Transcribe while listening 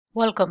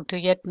Welcome to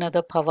yet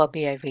another Power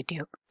BI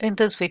video. In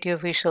this video,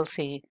 we shall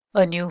see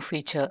a new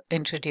feature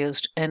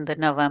introduced in the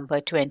November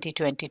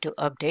 2022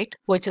 update,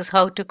 which is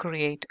how to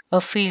create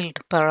a field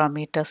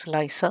parameter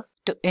slicer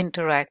to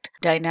interact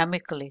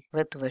dynamically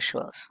with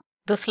visuals.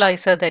 The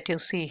slicer that you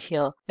see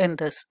here in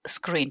this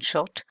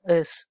screenshot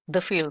is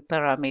the field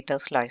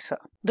parameter slicer.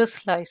 The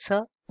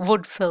slicer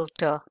would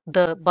filter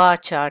the bar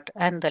chart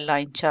and the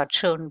line chart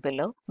shown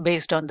below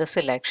based on the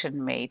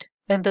selection made.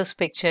 In this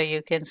picture,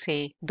 you can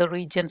see the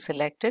region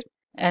selected,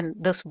 and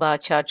this bar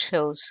chart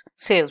shows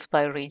sales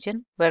by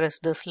region, whereas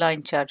this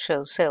line chart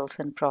shows sales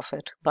and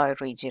profit by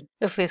region.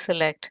 If we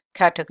select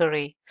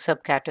category,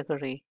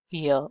 subcategory,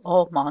 year,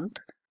 or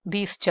month,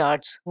 these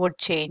charts would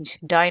change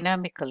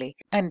dynamically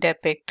and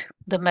depict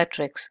the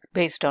metrics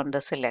based on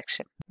the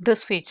selection.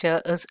 This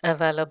feature is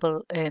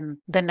available in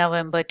the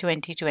November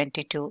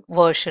 2022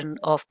 version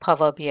of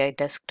Power BI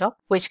Desktop,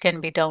 which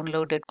can be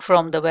downloaded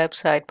from the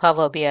website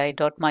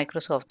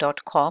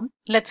powerbi.microsoft.com.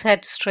 Let's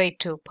head straight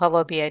to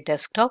Power BI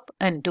Desktop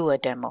and do a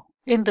demo.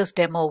 In this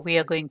demo, we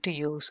are going to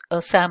use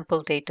a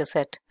sample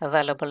dataset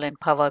available in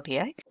Power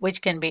BI, which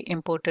can be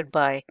imported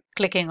by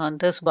clicking on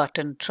this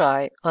button,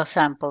 Try a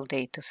Sample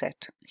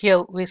Dataset.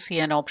 Here we see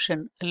an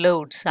option,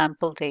 Load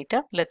Sample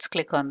Data. Let's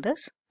click on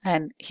this.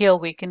 And here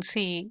we can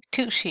see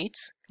two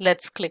sheets.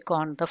 Let's click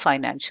on the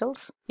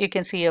financials. You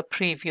can see a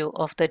preview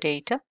of the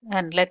data,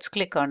 and let's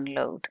click on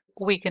Load.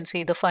 We can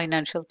see the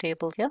financial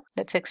table here.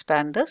 Let's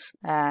expand this,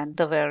 and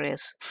the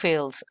various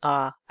fields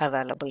are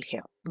available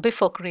here.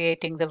 Before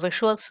creating the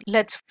visuals,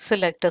 let's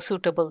select a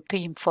suitable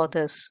theme for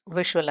this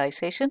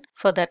visualization.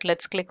 For that,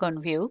 let's click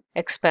on View,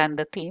 expand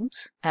the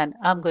themes, and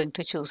I'm going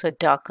to choose a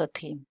darker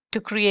theme.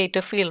 To create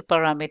a field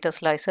parameter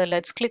slicer,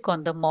 let's click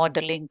on the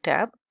Modeling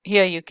tab.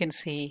 Here you can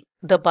see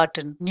the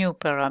button New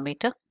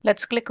Parameter.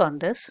 Let's click on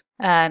this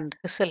and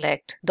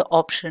select the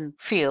option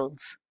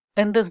Fields.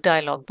 In this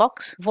dialog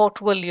box,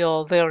 what will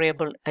your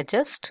variable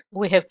adjust?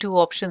 We have two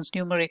options,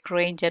 numeric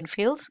range and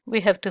fields. We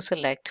have to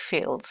select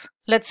fields.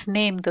 Let's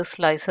name the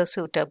slicer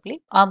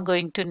suitably. I'm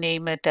going to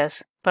name it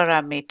as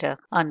parameter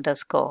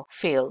underscore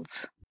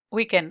fields.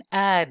 We can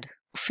add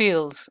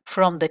fields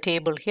from the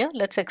table here.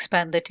 Let's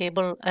expand the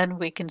table and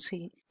we can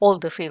see all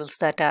the fields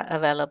that are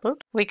available.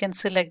 We can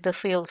select the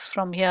fields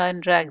from here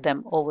and drag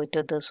them over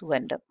to this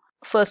window.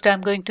 First, I'm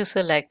going to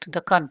select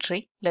the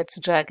country. Let's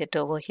drag it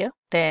over here.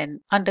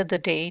 Then under the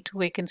date,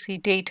 we can see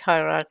date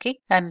hierarchy,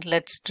 and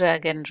let's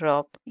drag and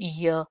drop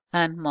year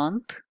and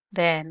month.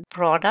 Then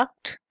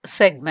product,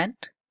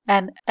 segment,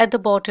 and at the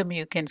bottom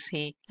you can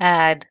see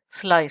add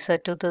slicer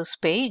to this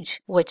page,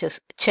 which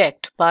is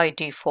checked by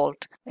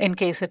default. In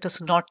case it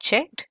is not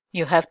checked,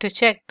 you have to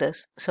check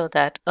this so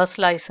that a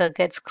slicer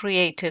gets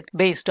created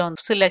based on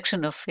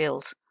selection of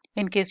fields.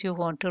 In case you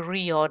want to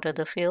reorder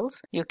the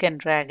fields, you can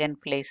drag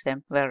and place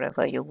them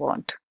wherever you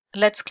want.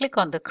 Let's click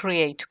on the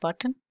Create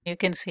button. You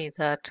can see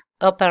that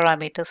a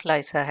parameter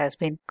slicer has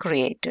been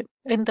created.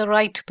 In the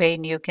right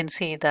pane, you can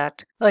see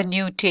that a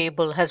new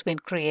table has been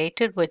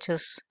created, which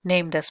is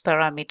named as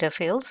parameter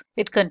fields.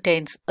 It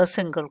contains a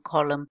single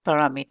column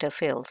parameter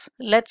fields.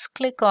 Let's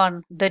click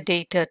on the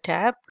Data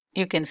tab.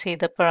 You can see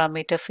the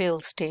parameter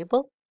fields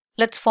table.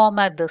 Let's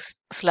format this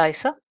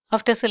slicer.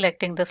 After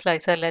selecting the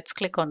slicer, let's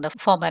click on the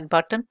Format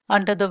button.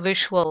 Under the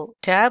Visual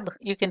tab,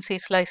 you can see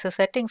Slicer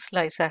Settings,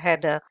 Slicer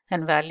Header,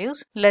 and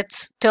Values.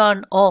 Let's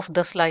turn off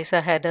the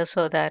slicer header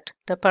so that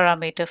the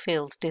parameter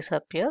fields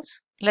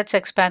disappears. Let's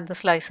expand the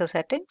slicer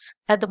settings.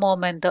 At the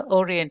moment, the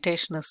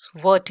orientation is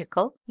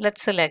vertical.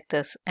 Let's select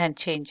this and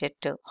change it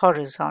to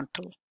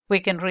horizontal.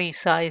 We can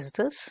resize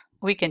this.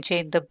 We can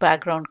change the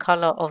background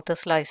color of the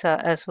slicer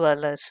as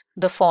well as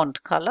the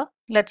font color.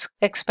 Let's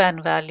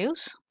expand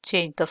values,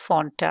 change the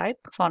font type,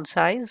 font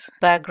size,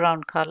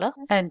 background color,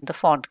 and the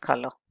font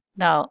color.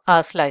 Now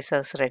our slicer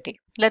is ready.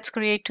 Let's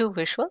create two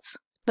visuals.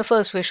 The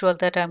first visual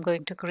that I'm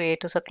going to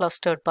create is a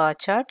clustered bar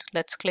chart.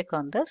 Let's click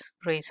on this,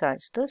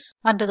 resize this.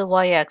 Under the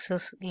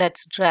y-axis,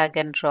 let's drag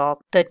and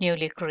drop the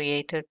newly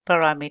created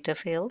parameter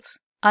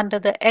fields. Under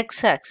the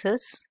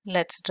x-axis,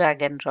 let's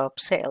drag and drop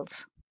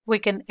sales. We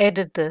can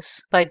edit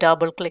this by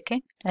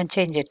double-clicking and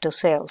change it to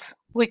sales.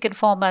 We can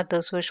format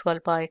this visual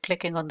by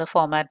clicking on the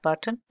Format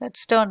button.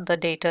 Let's turn the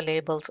data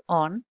labels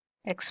on,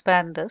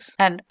 expand this,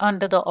 and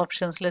under the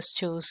options, let's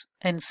choose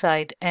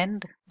Inside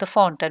End. The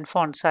font and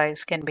font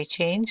size can be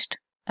changed,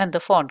 and the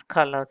font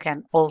color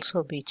can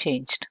also be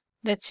changed.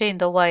 Let's change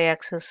the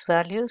y-axis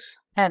values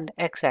and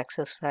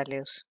x-axis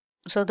values.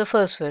 So the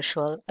first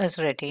visual is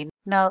ready.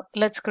 Now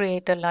let's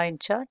create a line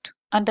chart.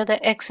 Under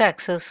the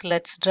x-axis,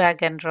 let's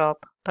drag and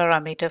drop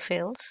parameter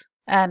fields,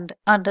 and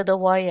under the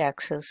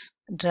y-axis,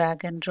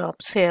 drag and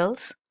drop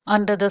sales.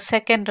 Under the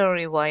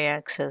secondary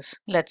y-axis,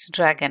 let's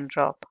drag and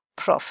drop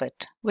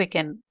profit. We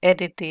can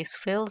edit these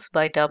fields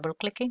by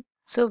double-clicking.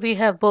 So we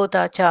have both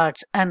our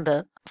charts and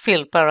the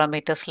field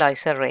parameter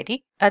slicer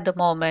ready. At the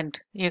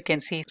moment, you can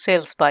see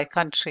sales by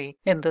country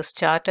in this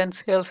chart and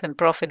sales and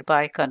profit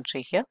by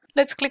country here.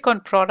 Let's click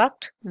on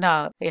product.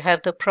 Now we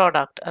have the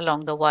product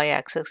along the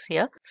y-axis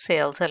here,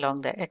 sales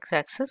along the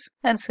x-axis,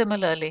 and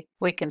similarly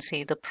we can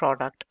see the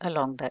product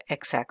along the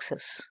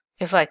x-axis.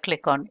 If I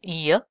click on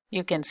year,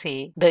 you can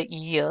see the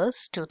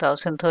years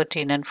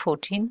 2013 and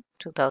 14,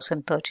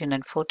 2013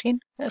 and 14.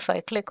 If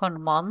I click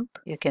on month,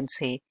 you can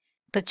see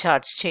the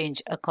charts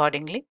change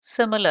accordingly.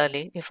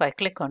 Similarly, if I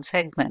click on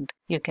segment,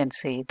 you can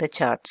see the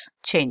charts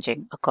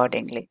changing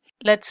accordingly.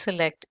 Let's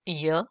select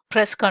year,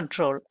 press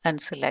Ctrl and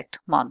select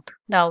month.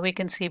 Now we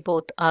can see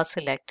both are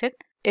selected.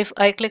 If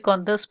I click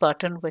on this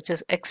button, which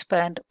is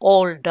expand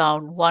all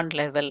down one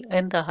level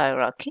in the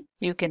hierarchy,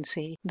 you can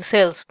see the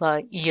sales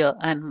by year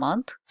and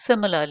month.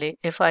 Similarly,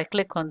 if I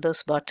click on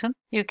this button,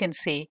 you can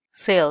see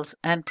sales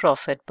and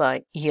profit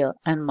by year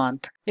and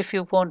month. If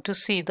you want to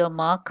see the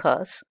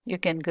markers, you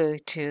can go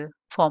to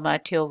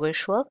Format Your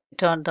Visual,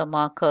 turn the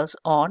markers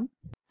on,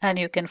 and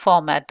you can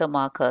format the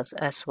markers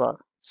as well.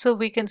 So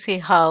we can see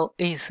how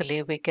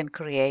easily we can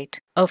create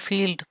a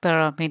field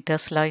parameter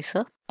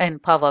slicer in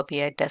Power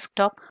BI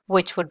Desktop,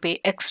 which would be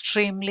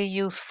extremely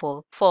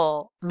useful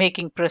for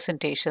making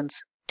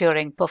presentations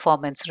during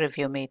performance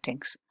review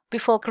meetings.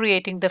 Before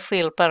creating the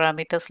field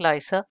parameter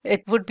slicer,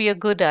 it would be a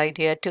good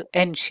idea to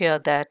ensure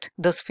that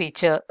this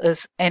feature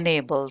is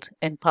enabled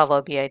in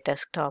Power BI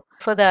Desktop.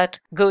 For that,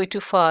 go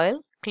to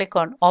File, click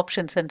on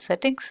Options and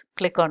Settings,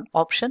 click on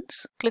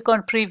Options, click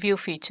on Preview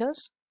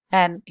Features,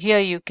 and here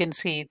you can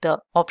see the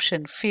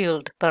option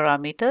Field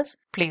Parameters.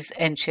 Please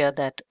ensure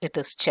that it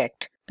is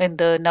checked. In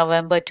the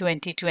November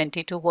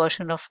 2022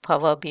 version of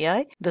Power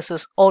BI, this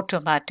is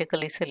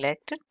automatically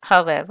selected.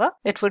 However,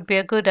 it would be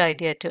a good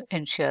idea to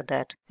ensure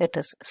that it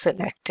is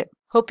selected.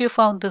 Hope you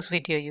found this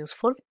video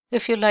useful.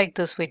 If you like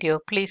this video,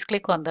 please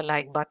click on the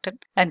like button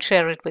and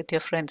share it with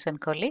your friends and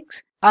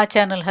colleagues. Our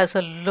channel has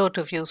a lot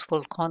of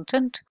useful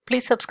content.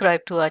 Please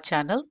subscribe to our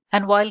channel,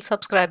 and while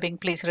subscribing,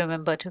 please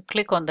remember to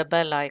click on the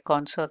bell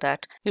icon so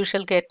that you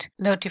shall get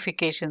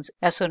notifications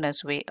as soon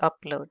as we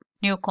upload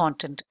new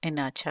content in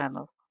our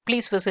channel.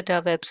 Please visit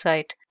our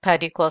website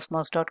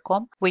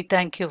paddycosmos.com. We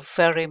thank you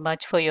very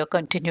much for your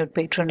continued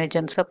patronage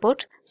and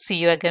support. See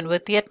you again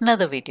with yet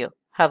another video.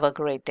 Have a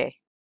great day.